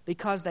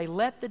because they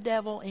let the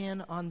devil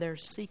in on their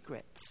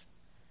secrets.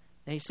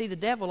 Now, you see, the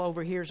devil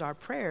overhears our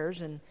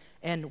prayers,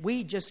 and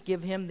we just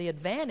give him the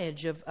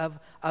advantage of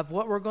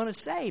what we're going to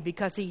say,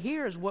 because he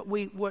hears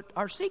what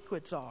our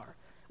secrets are.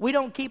 We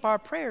don't keep our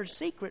prayers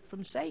secret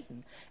from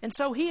Satan. And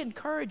so he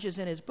encourages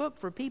in his book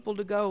for people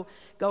to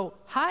go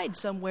hide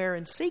somewhere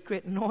in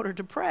secret in order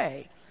to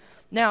pray.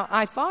 Now,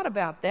 I thought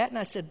about that, and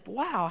I said,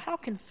 wow, how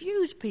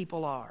confused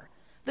people are.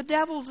 The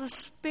devil's a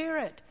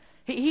spirit.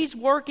 He's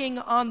working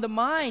on the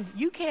mind.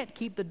 You can't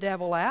keep the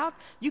devil out.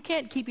 You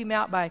can't keep him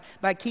out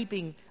by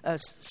keeping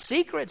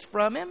secrets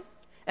from him.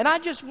 And I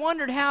just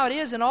wondered how it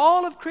is in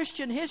all of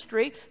Christian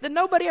history that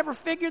nobody ever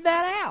figured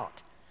that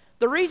out.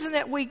 The reason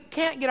that we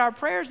can't get our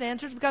prayers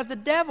answered is because the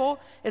devil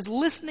is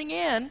listening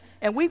in,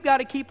 and we've got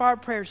to keep our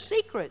prayers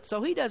secret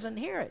so he doesn't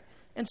hear it.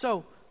 And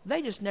so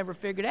they just never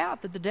figured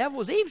out that the devil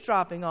was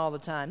eavesdropping all the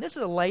time. This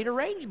is a late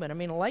arrangement.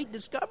 A late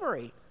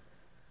discovery.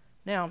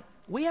 Now,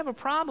 we have a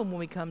problem when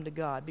we come to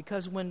God,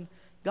 because when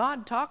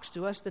God talks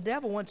to us, the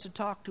devil wants to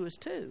talk to us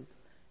too.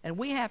 And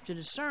we have to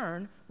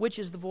discern which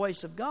is the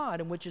voice of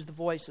God and which is the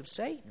voice of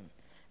Satan.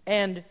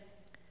 And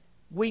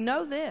we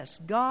know this: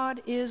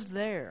 God is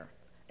there.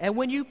 And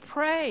when you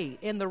pray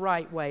in the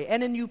right way,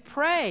 and then you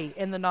pray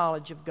in the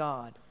knowledge of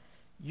God,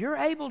 you're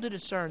able to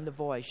discern the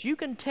voice. You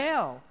can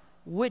tell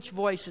which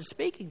voice is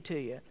speaking to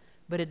you,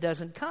 but it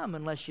doesn't come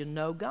unless you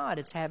know God.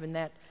 It's having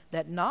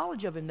that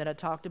knowledge of Him that I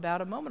talked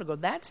about a moment ago.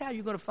 That's how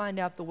you're going to find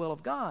out the will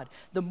of God.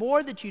 The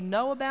more that you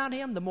know about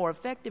Him, the more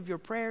effective your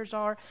prayers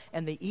are,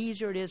 and the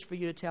easier it is for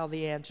you to tell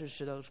the answers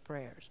to those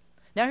prayers.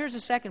 Now, here's the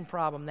second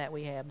problem that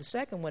we have. The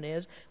second one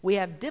is we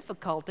have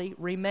difficulty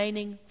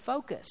remaining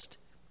focused.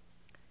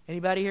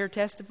 Anybody here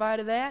testify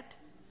to that?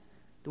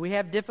 Do we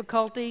have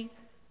difficulty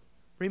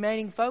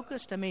remaining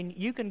focused?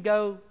 You can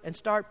go and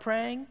start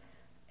praying,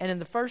 and in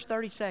the first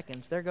 30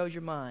 seconds, there goes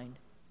your mind.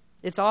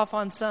 It's off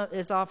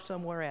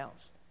somewhere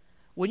else.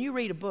 When you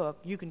read a book,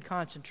 you can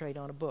concentrate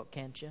on a book,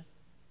 can't you?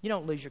 You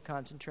don't lose your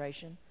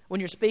concentration. When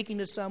you're speaking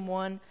to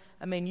someone,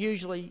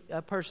 usually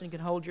a person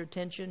can hold your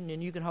attention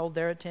and you can hold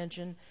their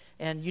attention,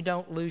 and you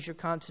don't lose your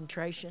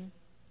concentration.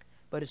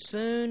 But as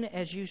soon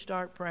as you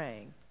start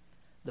praying,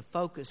 the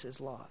focus is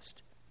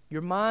lost.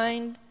 Your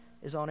mind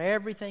is on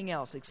everything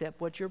else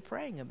except what you're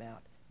praying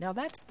about. Now,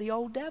 that's the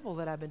old devil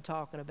that I've been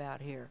talking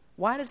about here.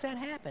 Why does that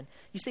happen?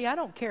 You see, I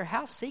don't care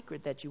how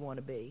secret that you want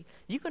to be.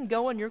 You can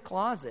go in your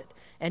closet,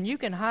 and you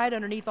can hide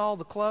underneath all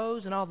the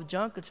clothes and all the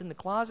junk that's in the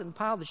closet and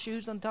pile the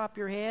shoes on top of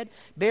your head,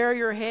 bury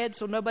your head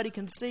so nobody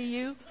can see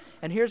you.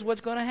 And here's what's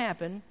going to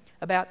happen.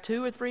 About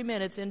 2 or 3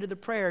 minutes into the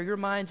prayer, your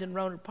mind's in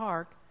Roanoke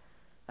Park.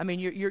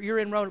 You're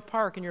in Roanoke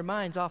Park, and your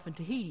mind's off in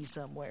Tahiti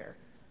somewhere,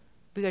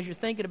 because you're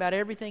thinking about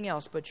everything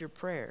else but your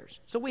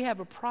prayers. So we have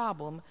a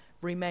problem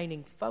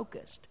remaining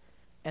focused.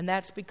 And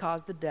that's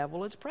because the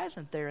devil is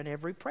present there in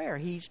every prayer.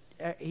 He's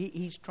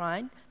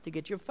trying to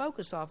get your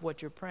focus off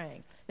what you're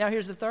praying. Now,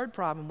 here's the third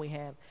problem we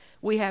have.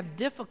 We have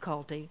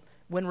difficulty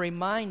when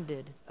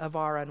reminded of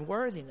our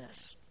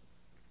unworthiness.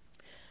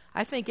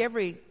 I think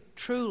every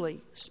truly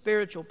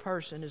spiritual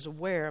person is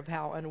aware of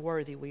how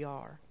unworthy we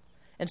are.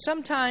 And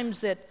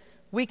sometimes that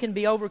we can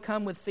be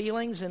overcome with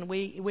feelings, and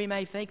we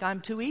may think, I'm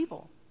too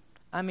evil.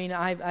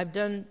 I've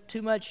done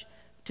too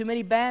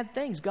many bad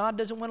things. God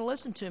doesn't want to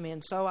listen to me,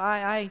 and so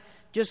I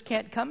just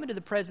can't come into the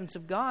presence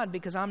of God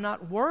because I'm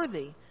not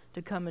worthy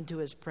to come into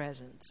His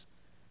presence.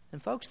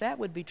 And folks, that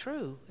would be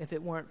true if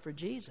it weren't for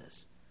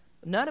Jesus.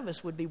 None of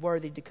us would be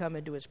worthy to come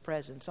into His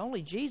presence.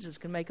 Only Jesus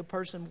can make a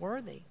person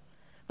worthy.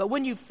 But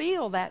when you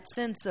feel that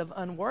sense of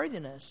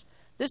unworthiness,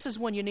 this is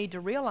when you need to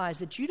realize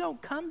that you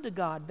don't come to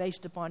God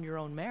based upon your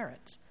own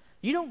merits.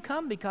 You don't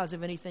come because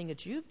of anything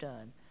that you've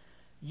done.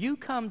 You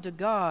come to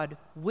God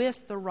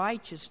with the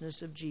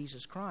righteousness of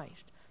Jesus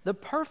Christ, the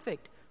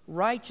perfect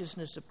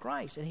righteousness of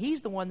Christ. And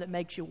He's the one that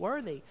makes you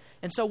worthy.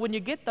 And so when you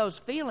get those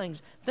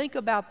feelings, think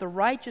about the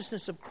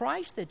righteousness of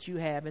Christ that you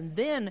have, and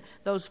then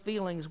those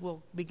feelings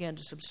will begin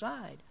to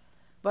subside.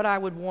 But I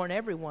would warn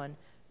everyone,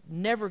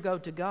 never go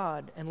to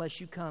God unless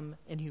you come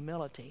in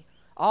humility.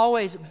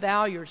 Always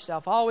bow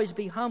yourself. Always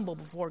be humble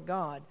before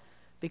God,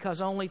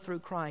 because only through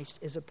Christ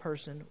is a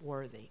person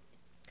worthy.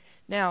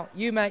 Now,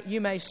 you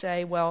may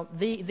say, well,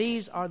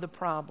 these are the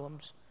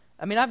problems.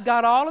 I mean, I've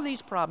got all of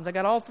these problems. I've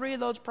got all three of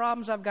those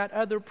problems. I've got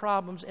other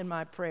problems in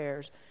my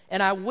prayers.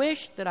 And I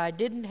wish that I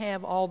didn't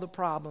have all the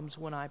problems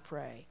when I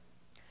pray.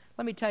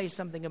 Let me tell you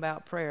something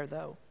about prayer,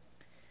 though.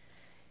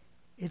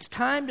 It's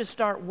time to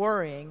start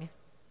worrying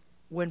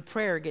when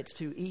prayer gets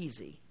too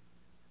easy.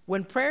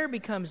 When prayer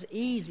becomes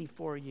easy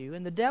for you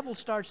and the devil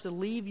starts to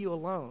leave you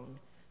alone,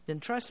 then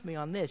trust me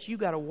on this, you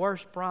got a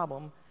worse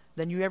problem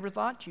than you ever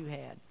thought you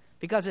had.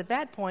 Because at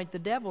that point, the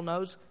devil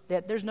knows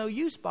that there's no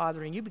use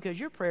bothering you because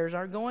your prayers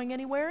aren't going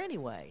anywhere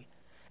anyway.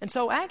 And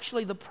so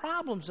actually the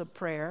problems of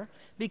prayer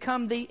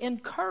become the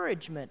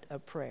encouragement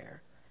of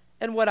prayer.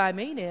 And what I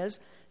mean is,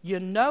 you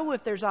know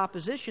if there's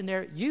opposition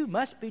there, you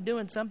must be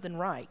doing something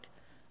right.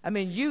 I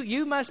mean,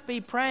 you must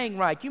be praying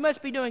right. You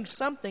must be doing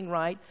something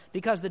right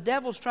because the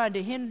devil's trying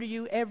to hinder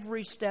you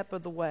every step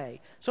of the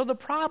way. So the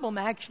problem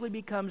actually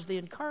becomes the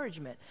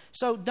encouragement.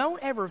 So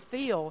don't ever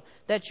feel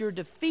that you're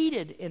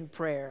defeated in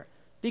prayer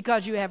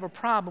because you have a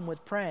problem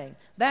with praying.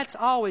 That's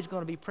always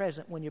going to be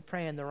present when you're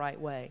praying the right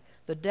way.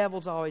 The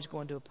devil's always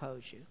going to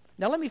oppose you.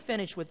 Now let me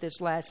finish with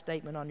this last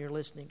statement on your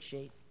listening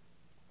sheet.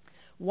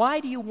 Why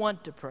do you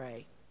want to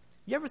pray?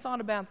 You ever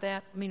thought about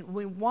that? I mean,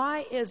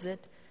 why is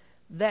it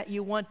that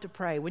you want to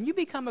pray? When you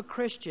become a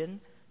Christian,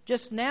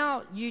 just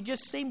now you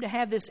just seem to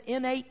have this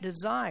innate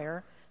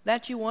desire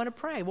that you want to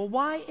pray. Well,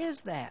 why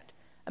is that?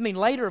 I mean,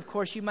 later, of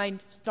course, you may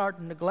start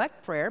to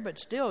neglect prayer, but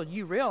still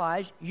you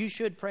realize you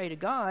should pray to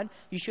God.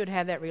 You should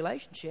have that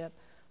relationship.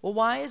 Well,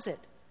 why is it?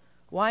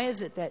 Why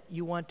is it that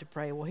you want to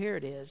pray? Well, here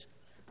it is.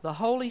 The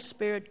Holy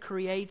Spirit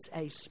creates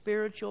a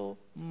spiritual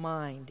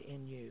mind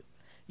in you.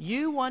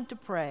 You want to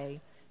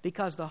pray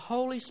because the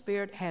Holy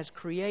Spirit has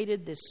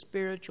created this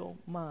spiritual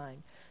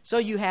mind. So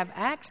you have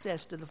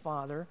access to the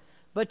Father,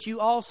 but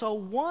you also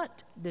want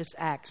this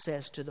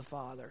access to the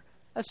Father.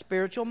 A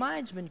spiritual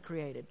mind's been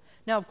created.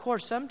 Now, of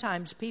course,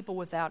 sometimes people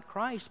without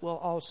Christ will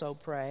also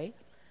pray.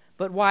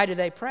 But why do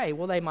they pray?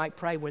 Well, they might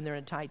pray when they're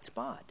in a tight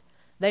spot.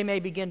 They may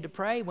begin to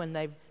pray when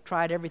they've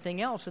tried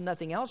everything else and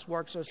nothing else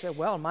works. So they say,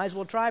 well, might as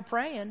well try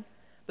praying.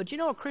 But you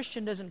know, a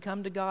Christian doesn't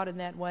come to God in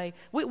that way.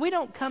 We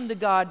don't come to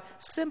God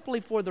simply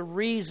for the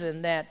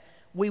reason that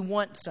we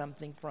want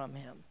something from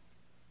Him.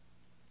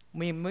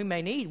 We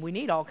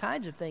need all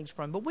kinds of things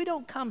from Him, but we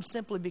don't come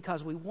simply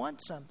because we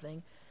want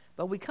something,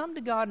 but we come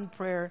to God in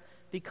prayer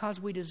because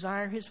we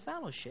desire His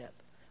fellowship.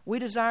 We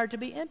desire to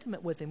be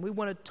intimate with Him. We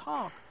want to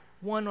talk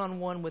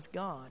one-on-one with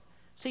God.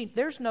 See,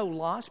 there's no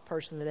lost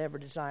person that ever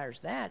desires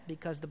that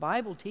because the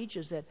Bible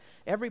teaches that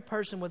every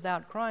person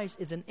without Christ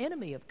is an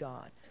enemy of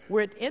God.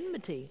 We're at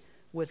enmity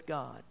with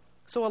God.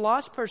 So a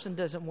lost person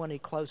doesn't want any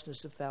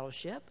closeness of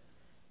fellowship,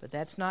 but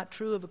that's not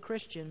true of a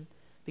Christian.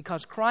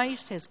 Because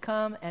Christ has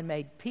come and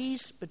made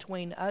peace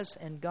between us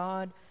and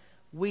God,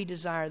 we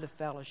desire the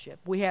fellowship.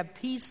 We have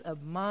peace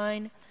of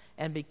mind,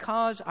 and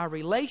because our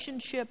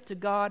relationship to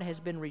God has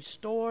been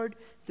restored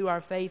through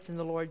our faith in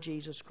the Lord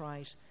Jesus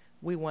Christ,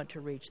 we want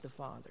to reach the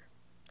Father.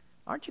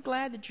 Aren't you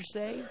glad that you're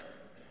saved?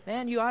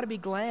 Man, you ought to be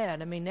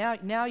glad. I mean,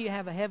 now you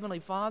have a heavenly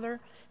Father.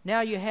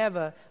 Now you have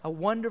a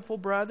wonderful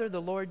brother,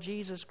 the Lord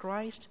Jesus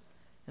Christ.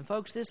 And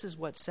folks, this is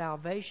what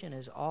salvation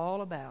is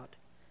all about.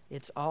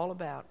 It's all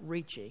about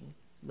reaching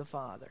the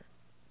Father.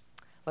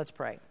 Let's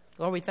pray.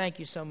 Lord, we thank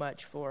you so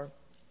much for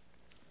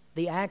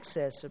the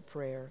access of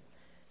prayer.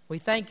 We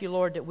thank you,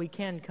 Lord, that we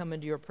can come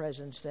into your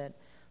presence, that,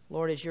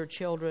 Lord, as your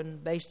children,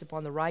 based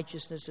upon the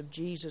righteousness of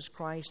Jesus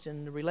Christ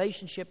and the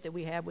relationship that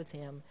we have with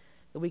Him,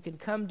 that we can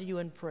come to you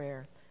in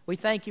prayer. We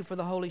thank you for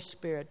the Holy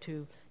Spirit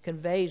who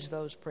conveys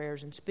those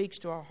prayers and speaks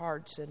to our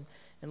hearts and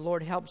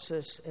Lord, helps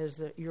us,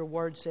 as your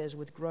word says,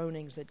 with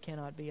groanings that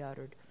cannot be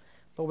uttered.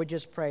 But we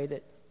just pray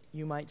that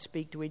you might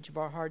speak to each of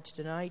our hearts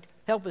tonight.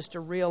 Help us to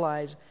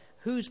realize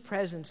whose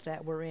presence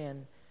that we're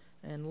in.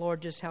 And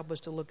Lord, just help us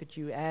to look at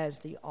you as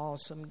the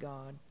awesome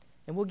God.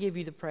 And we'll give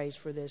you the praise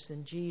for this.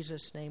 In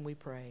Jesus' name we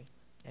pray.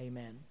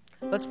 Amen.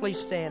 Let's please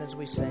stand as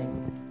we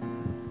sing.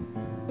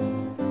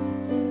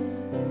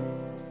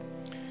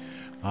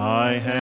 I have